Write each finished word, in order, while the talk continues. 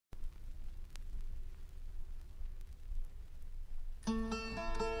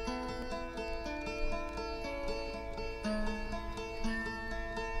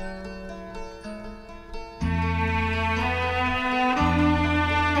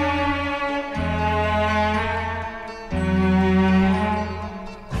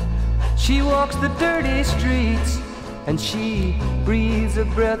walks the dirty streets, and she breathes a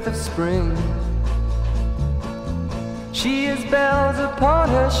breath of spring. She has bells upon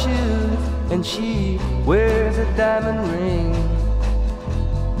her shoes, and she wears a diamond ring.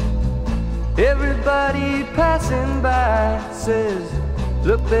 Everybody passing by says,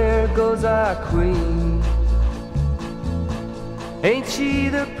 "Look, there goes our queen." Ain't she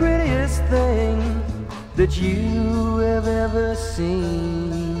the prettiest thing that you have ever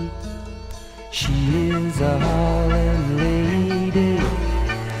seen? She is a Harlem lady.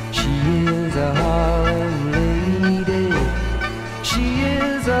 She is a Harlem lady. She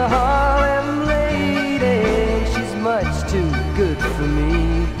is a Harlem lady. She's much too good for me.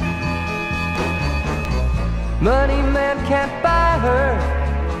 Money man can't buy her.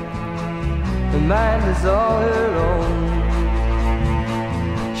 Her mind is all her own.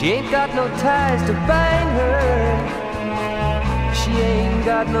 She ain't got no ties to bind her. She ain't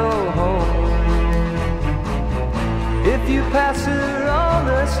got no home. If you pass her on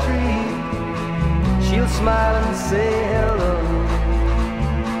the street, she'll smile and say hello.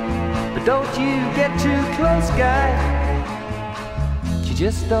 But don't you get too close, guy. She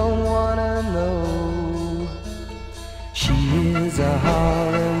just don't wanna know. She is a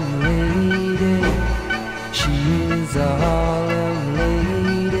Harlem lady. She is a Harlem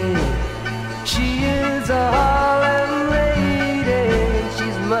lady. She is a Harlem lady.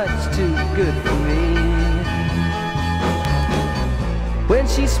 She's much too good for me. When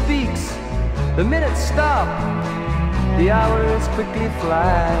she speaks, the minutes stop, the hours quickly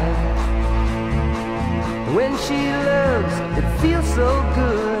fly. When she loves, it feels so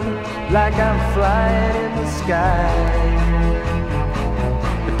good, like I'm flying in the sky.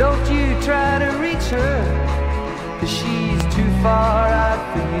 But don't you try to reach her, 'cause she's too far out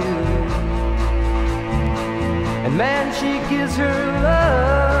for you. And man, she gives her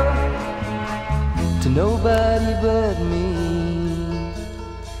love to nobody but me.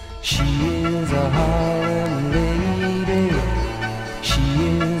 She is a Harlem lady. She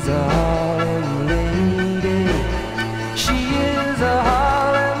is